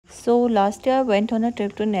So last year I went on a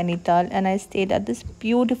trip to Nainital and I stayed at this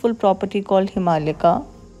beautiful property called Himalaica.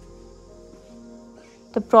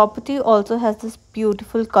 The property also has this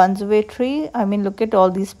beautiful conservatory. I mean, look at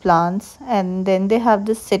all these plants. And then they have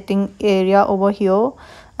this sitting area over here.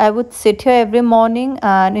 I would sit here every morning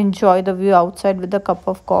and enjoy the view outside with a cup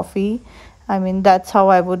of coffee. I mean, that's how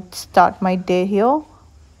I would start my day here.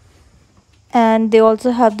 And they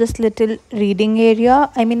also have this little reading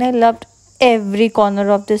area. I mean, I loved every corner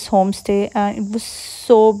of this homestay and it was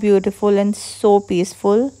so beautiful and so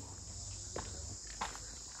peaceful.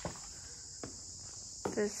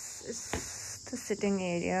 This is the sitting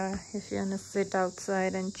area if you want to sit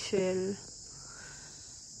outside and chill.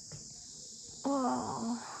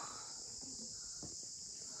 Wow.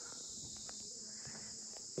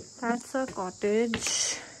 That's a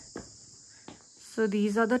cottage. So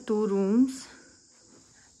these are the two rooms.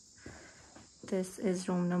 This is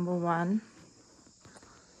room number 1.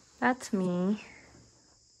 That's me.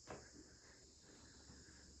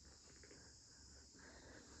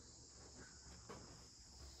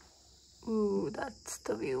 Ooh, that's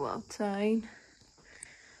the view outside.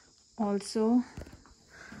 Also,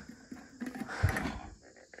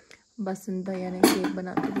 pasand भैया ने cake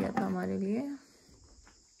बना के दिया था हमारे लिए.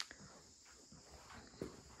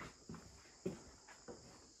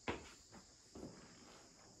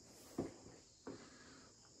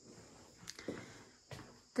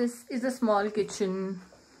 This is a small kitchen.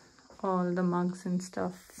 All the mugs and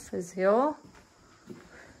stuff is here.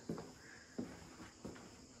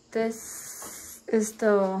 This is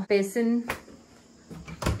the basin,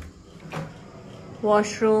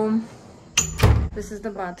 washroom. This is the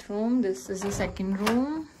bathroom. This is the second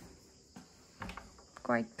room.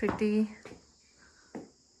 Quite pretty.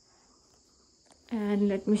 And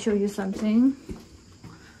let me show you something.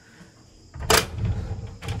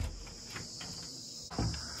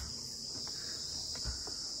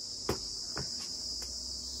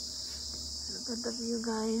 Look at the view,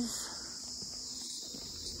 guys.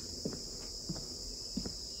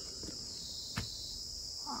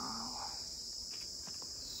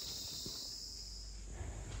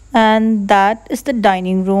 And that is the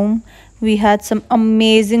dining room. We had some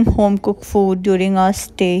amazing home cooked food during our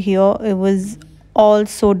stay here. It was all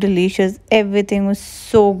so delicious. Everything was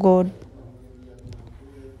so good.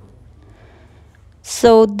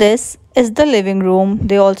 So this is the living room.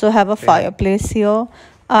 They also have a fireplace here.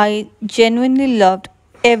 I genuinely loved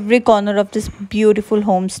every corner of this beautiful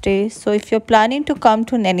homestay. So if you're planning to come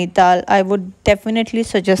to Nainital, I would definitely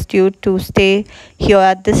suggest you to stay here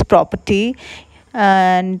at this property.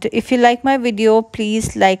 And if you like my video,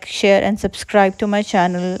 please like, share and subscribe to my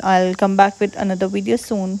channel. I'll come back with another video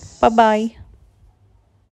soon. Bye bye.